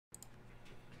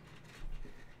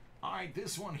right,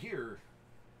 this one here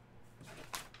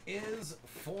is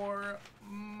for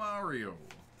Mario.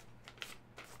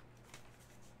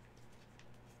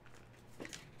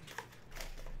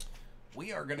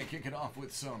 We are going to kick it off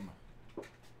with some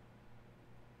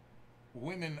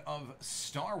Women of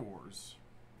Star Wars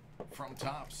from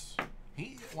Topps.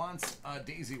 He wants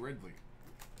Daisy Ridley.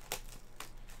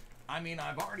 I mean,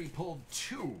 I've already pulled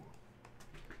 2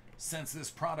 since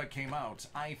this product came out.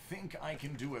 I think I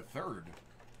can do a 3rd.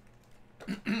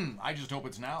 I just hope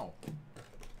it's now.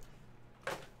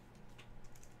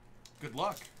 Good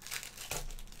luck.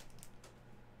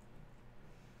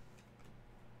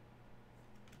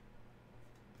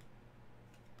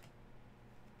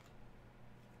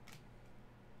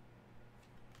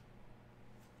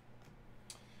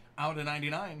 Out of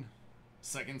 99,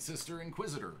 Second Sister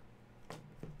Inquisitor.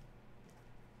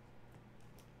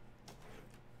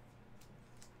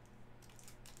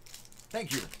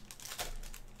 Thank you.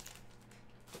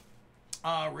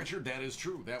 Richard, that is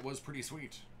true. That was pretty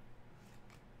sweet.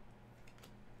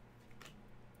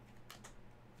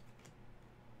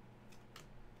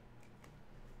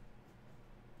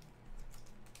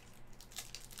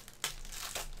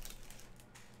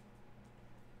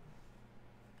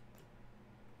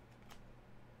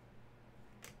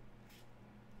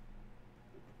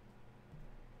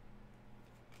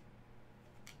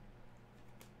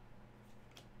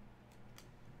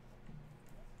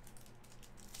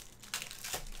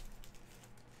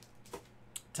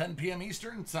 $10 p.m.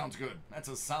 Eastern? Sounds good. That's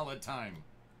a solid time.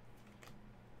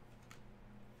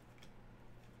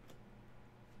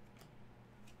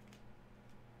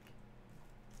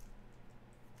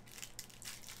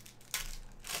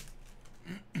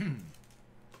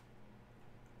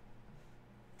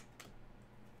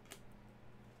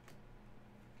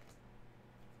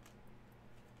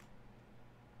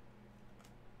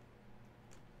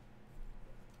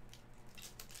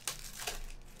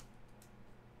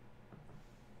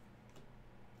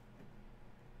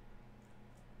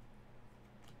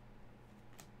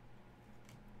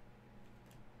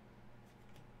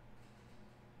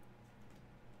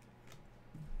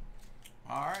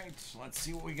 All right, let's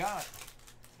see what we got.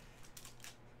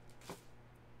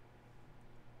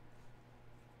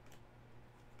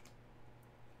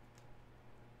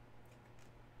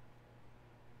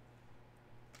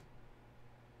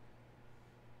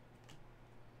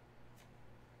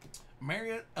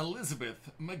 Marriott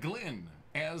Elizabeth McGlynn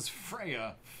as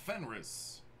Freya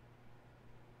Fenris.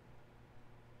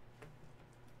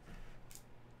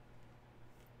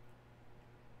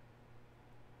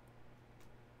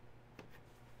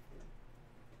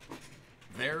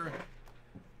 There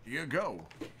you go.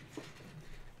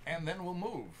 And then we'll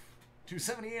move to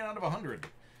 78 out of 100.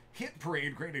 Hit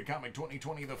Parade Graded Comic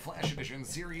 2020, the Flash Edition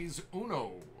Series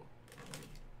Uno.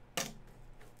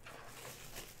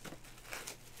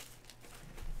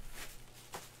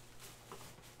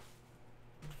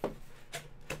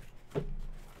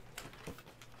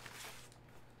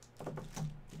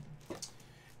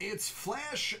 It's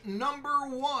Flash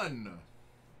 #1.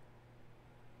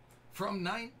 From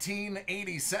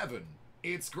 1987,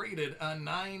 it's graded a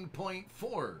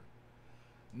 9.4.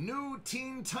 New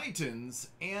Teen Titans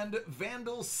and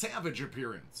Vandal Savage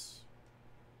appearance.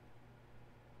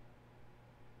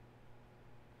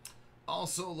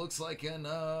 Also looks like an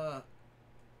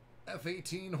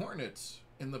F-18 Hornet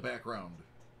in the background.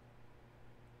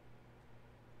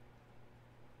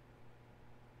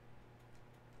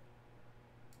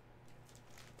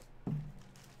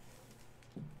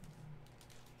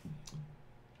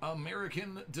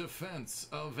 American Defense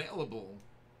available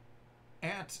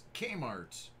at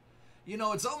Kmart. You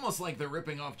know, it's almost like they're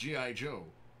ripping off G.I. Joe.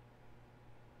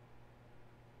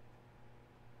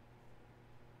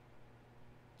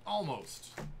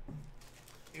 Almost.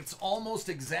 It's almost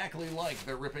exactly like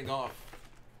they're ripping off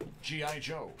G.I.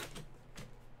 Joe.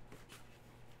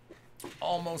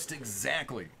 Almost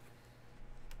exactly.